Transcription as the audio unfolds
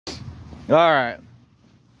All right,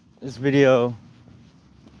 this video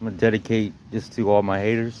I'm gonna dedicate this to all my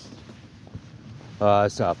haters.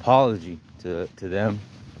 It's an apology to them.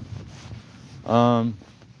 My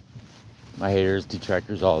haters,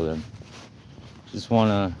 detractors, all of them. Just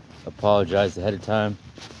wanna apologize ahead of time.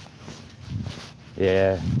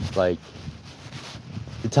 Yeah, like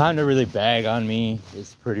the time to really bag on me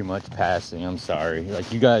is pretty much passing. I'm sorry.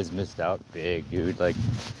 Like, you guys missed out big, dude. Like,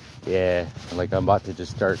 yeah, like I'm about to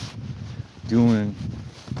just start living,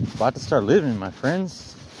 my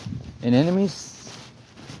friends and enemies.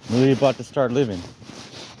 Really about to start living.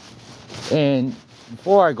 And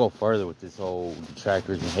before I go further with this whole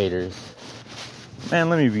detractors and haters, man,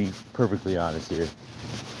 let me be perfectly honest here.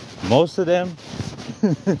 Most of them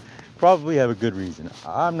probably have a good reason.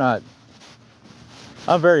 I'm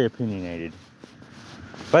very opinionated.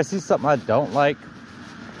 If I see something I don't like,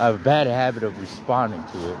 I have a bad habit of responding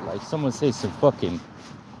to it. Like, someone say some fucking,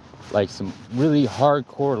 like, some really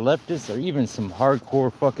hardcore leftist or even some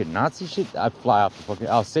hardcore fucking Nazi shit, I fly off the fucking,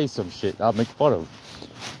 I'll say some shit, I'll make fun of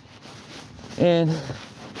it. And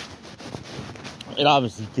it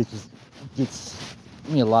obviously gets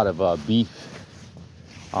me a lot of beef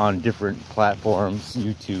on different platforms,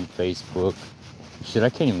 YouTube, Facebook. Shit, I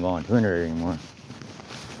can't even go on Twitter anymore.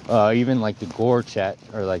 Even like the Gore chat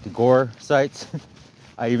or like the Gore sites,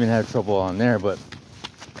 I even have trouble on there. But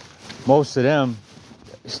most of them,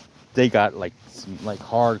 they got like some like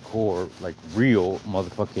hardcore, like real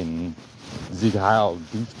motherfucking Zig Heil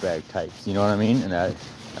douchebag types. You know what I mean? And I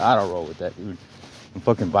don't roll with that, dude. I'm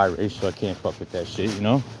fucking biracial. I can't fuck with that shit, you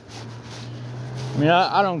know? I mean,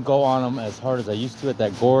 I don't go on them as hard as I used to at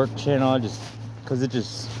that Gore channel,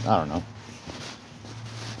 because I don't know.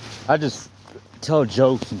 I just tell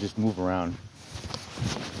jokes and just move around.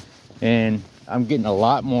 And I'm getting a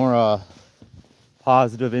lot more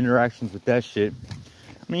positive interactions with that shit.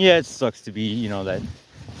 I mean, yeah, it sucks to be, you know, that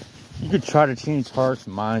you could try to change hearts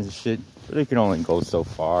and minds and shit, but it can only go so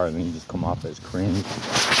far, and then you just come off as cringe.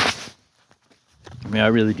 I mean, I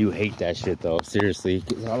really do hate that shit, though. Seriously,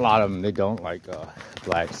 a lot of them, they don't like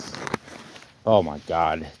blacks. Oh my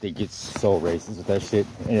god, they get so racist with that shit,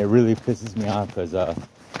 and it really pisses me off because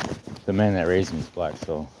the man that raised me is black.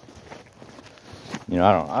 So, you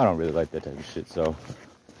know, I don't really like that type of shit. So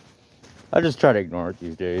I just try to ignore it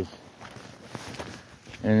these days.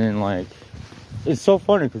 And then, like, it's so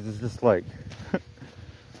funny because it's just like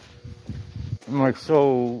I'm like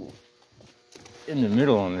so in the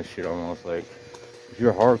middle on this shit almost. Like, if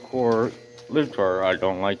you're hardcore libtard, I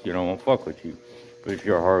don't like you and I won't fuck with you. But if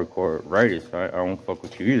you're a hardcore rightist, I won't fuck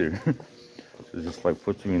with you either. So it just like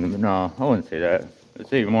puts me in the middle. No, I wouldn't say that. I'd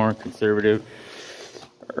say more conservative.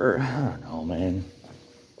 Or, I don't know, man.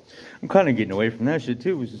 I'm kind of getting away from that shit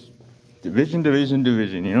too. It's just division,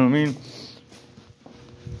 you know what I mean?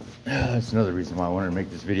 That's another reason why I wanted to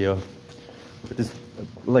make this video. But this,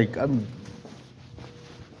 like, I'm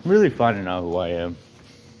really finding out who I am.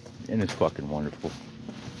 And it's fucking wonderful.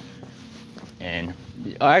 And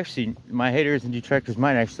actually, my haters and detractors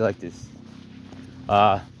might actually like this.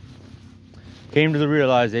 Came to the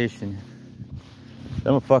realization that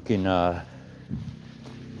I'm a fucking,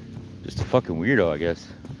 just a fucking weirdo, I guess.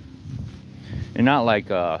 And not like,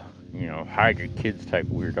 you know, hide your kids type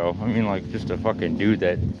weirdo. I mean, like, just a fucking dude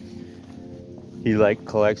that he, like,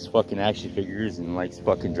 collects fucking action figures and likes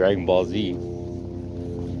fucking Dragon Ball Z.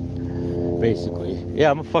 Basically. Yeah,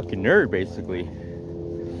 I'm a fucking nerd, basically.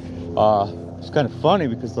 It's kind of funny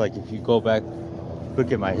because, like, if you go back,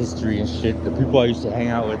 look at my history and shit, the people I used to hang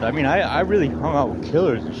out with, I mean, I really hung out with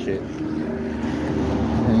killers and shit.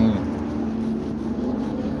 And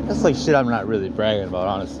that's like shit I'm not really bragging about,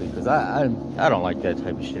 honestly, because I don't like that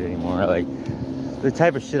type of shit anymore. Like, the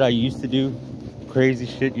type of shit I used to do, crazy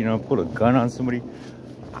shit, you know, put a gun on somebody,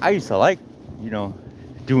 I used to like, you know,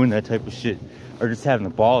 doing that type of shit, or just having the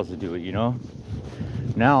balls to do it, you know?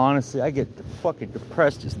 Now, honestly, I get fucking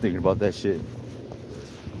depressed just thinking about that shit.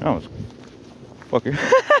 I was fucking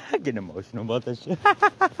getting emotional about that shit.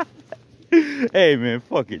 Hey, man,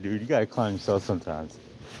 fuck it, dude. You gotta clown yourself sometimes.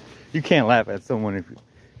 You can't laugh at someone if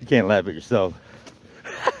you can't laugh at yourself.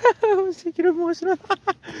 I was getting emotional.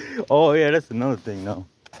 Oh, yeah, that's another thing, though.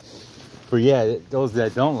 But yeah, those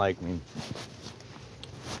that don't like me,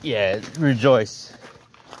 yeah, rejoice.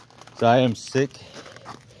 So I am sick.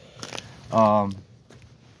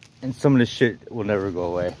 And some of this shit will never go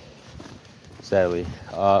away, sadly.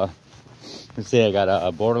 Let's say I got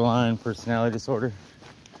a borderline personality disorder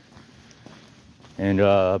and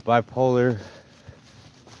bipolar,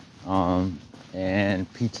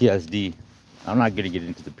 and PTSD. I'm not gonna get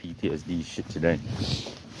into the PTSD shit today.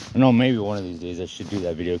 I know maybe one of these days I should do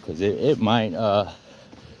that video because it might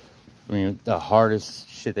I mean, the hardest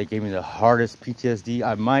shit that gave me the hardest PTSD,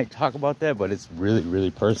 I might talk about that, but it's really,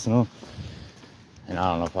 really personal. And I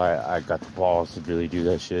don't know if I got the balls to really do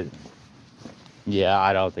that shit. Yeah,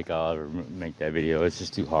 I don't think I'll ever make that video. It's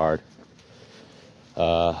just too hard.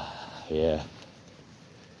 Yeah.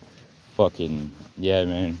 Fucking, yeah,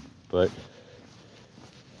 man. But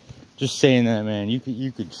just saying that, man, you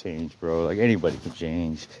could change, bro. Like, anybody can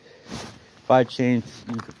change. If I change,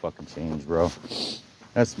 you could fucking change, bro.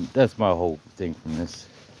 That's my whole thing from this.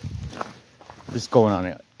 Just going on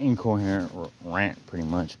an incoherent rant, pretty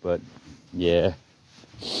much. But, yeah.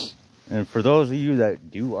 And for those of you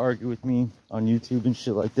that do argue with me on YouTube and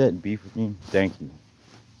shit like that and beef with me, thank you.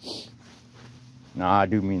 Nah, I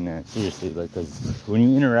do mean that, seriously. Like, because when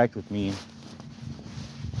you interact with me,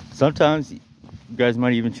 sometimes you guys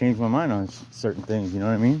might even change my mind on certain things, you know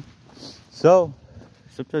what I mean? So,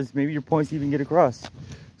 sometimes maybe your points even get across.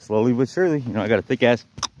 Slowly but surely. You know, I got a thick ass.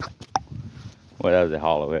 Well, that was a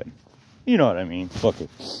hollow head. You know what I mean? Fuck it.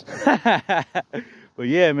 But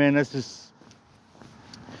yeah, man, that's just...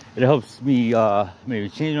 It helps me maybe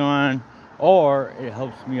change my mind. Or it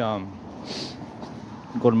helps me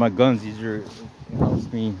go to my guns easier. It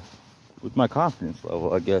helps me with my confidence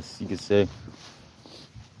level, I guess you could say.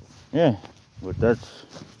 Yeah, but that's...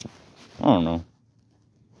 I don't know.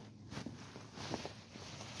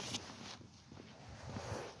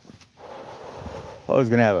 I was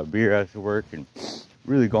gonna have a beer after work and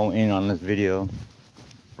really go in on this video,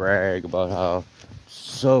 brag about how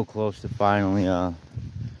so close to finally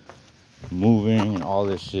moving and all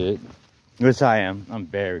this shit, which I am. I'm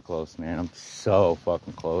very close, man. I'm so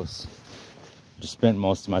fucking close. Just spent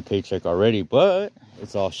most of my paycheck already, but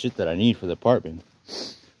it's all shit that I need for the apartment.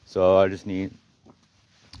 So I just need,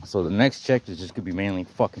 so the next check is just gonna be mainly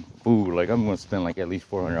fucking food. Like, I'm gonna spend like at least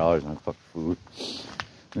 $400 on fucking food.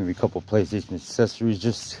 Maybe a couple PlayStation accessories,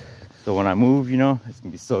 just so when I move, you know, it's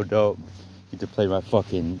gonna be so dope. Get to play my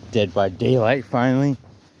fucking Dead by Daylight finally.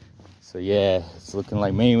 So yeah, it's looking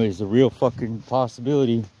like May is a real fucking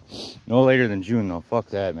possibility. No later than June though. Fuck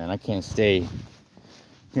that, man. I can't stay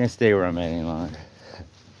where I'm at any longer.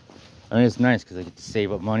 I mean, it's nice because I get to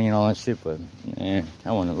save up money and all that shit, but man,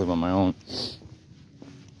 I want to live on my own.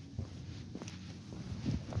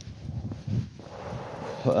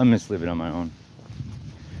 I miss living on my own.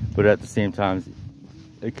 But at the same time,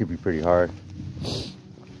 it could be pretty hard. Just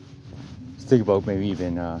think about maybe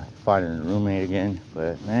even finding a roommate again.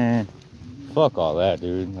 But man, fuck all that,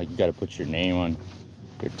 dude. Like, you gotta put your name on,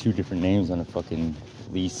 get 2 different names on a fucking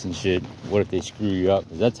lease and shit. What if they screw you up?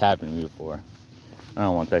 Because that's happened to me before. I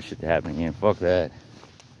don't want that shit to happen again. Fuck that.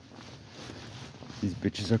 These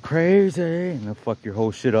bitches are crazy. And they'll fuck your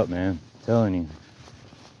whole shit up, man. I'm telling you.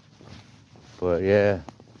 But yeah,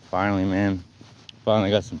 finally, man.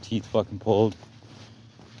 Finally got some teeth fucking pulled.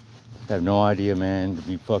 I have no idea, man, to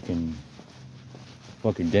be fucking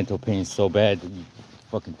dental pain so bad that you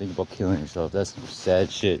fucking think about killing yourself. That's some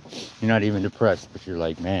sad shit. You're not even depressed, but you're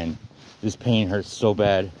like, man, this pain hurts so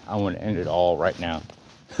bad, I want to end it all right now.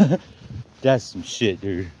 That's some shit,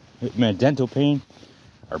 dude. Man, dental pain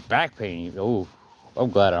or back pain. Oh,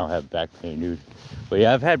 I'm glad I don't have back pain, dude. But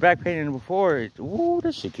yeah, I've had back pain before. Ooh,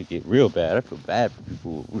 this shit could get real bad. I feel bad for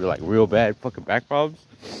people who are like real bad fucking back problems.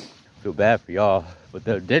 I feel bad for y'all. But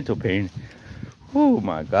the dental pain, oh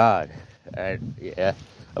my God. And yeah,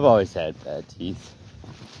 I've always had bad teeth.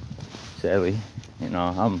 Sadly, you know,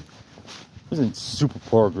 I wasn't super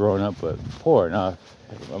poor growing up, but poor enough.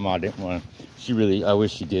 My mom didn't want to. She really, I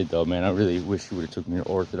wish she did though, man. I really wish she would have took me to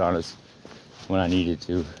orthodontist when I needed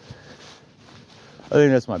to. I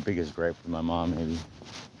think that's my biggest gripe with my mom, maybe.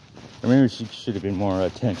 Or maybe she should have been more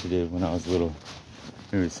attentive when I was little.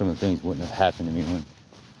 Maybe some of the things wouldn't have happened to me when...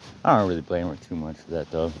 I don't really blame her too much for that,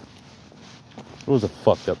 though. It was a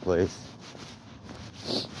fucked up place.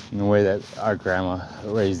 In the way that our grandma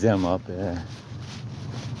raised them up, yeah.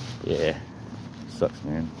 Yeah. Sucks,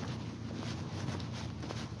 man.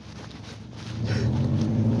 I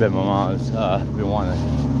bet my mom's been wanting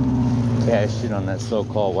to cash in on that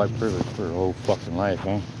so-called white privilege for her whole fucking life,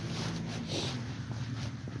 huh?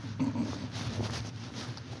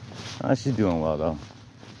 She's doing well, though.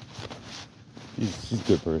 She's a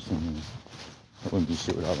good person. I wouldn't be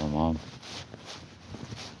shit without my mom.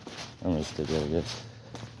 I'm gonna stick it, I guess.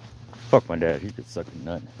 Fuck my dad. He could suck a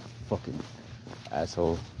nut. Fucking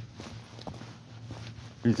asshole.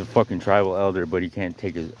 He's a fucking tribal elder, but he can't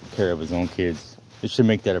take care of his own kids. It should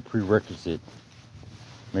make that a prerequisite.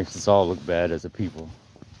 Makes us all look bad as a people.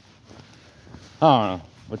 I don't know,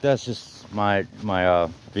 but that's just my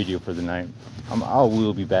video for the night. I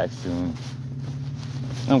will be back soon.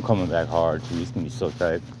 I'm coming back hard too. It's gonna be so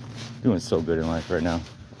tight. Doing so good in life right now.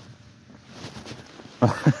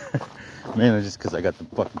 Mainly just because I got the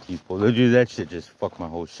fucking teeth pulled. Dude, that shit just fucked my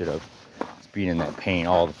whole shit up. Just being in that pain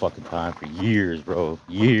all the fucking time for years, bro.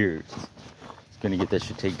 Years. It's gonna get that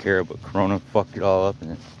shit taken care of, but Corona fucked it all up.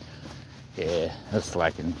 And yeah, that's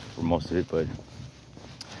slacking for most of it, but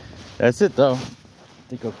that's it though. I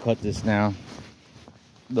think I'll cut this now.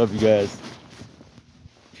 Love you guys.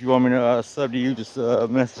 If you want me to sub to you, just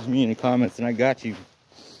message me in the comments and I got you.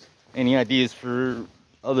 Any ideas for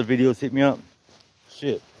other videos, hit me up.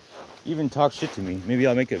 Shit. Even talk shit to me. Maybe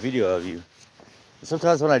I'll make a video of you.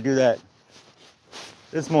 Sometimes when I do that,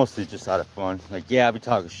 it's mostly just out of fun. Like, yeah, I'll be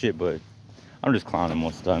talking shit, but I'm just clowning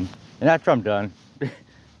most of the time. And after I'm done,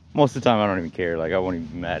 most of the time I don't even care. Like, I won't even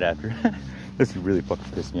be mad after. This would really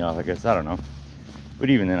fucking piss me off, I guess. I don't know. But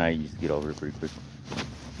even then, I used to get over it pretty quick.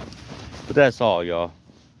 But that's all, y'all.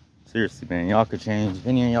 Seriously, man. Y'all could change. If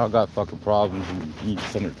any of y'all got fucking problems and you need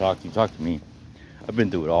someone to talk to me. I've been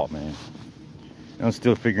through it all, man. And I'm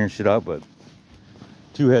still figuring shit out, but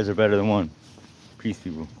 2 heads are better than 1. Peace,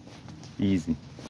 people. Easy.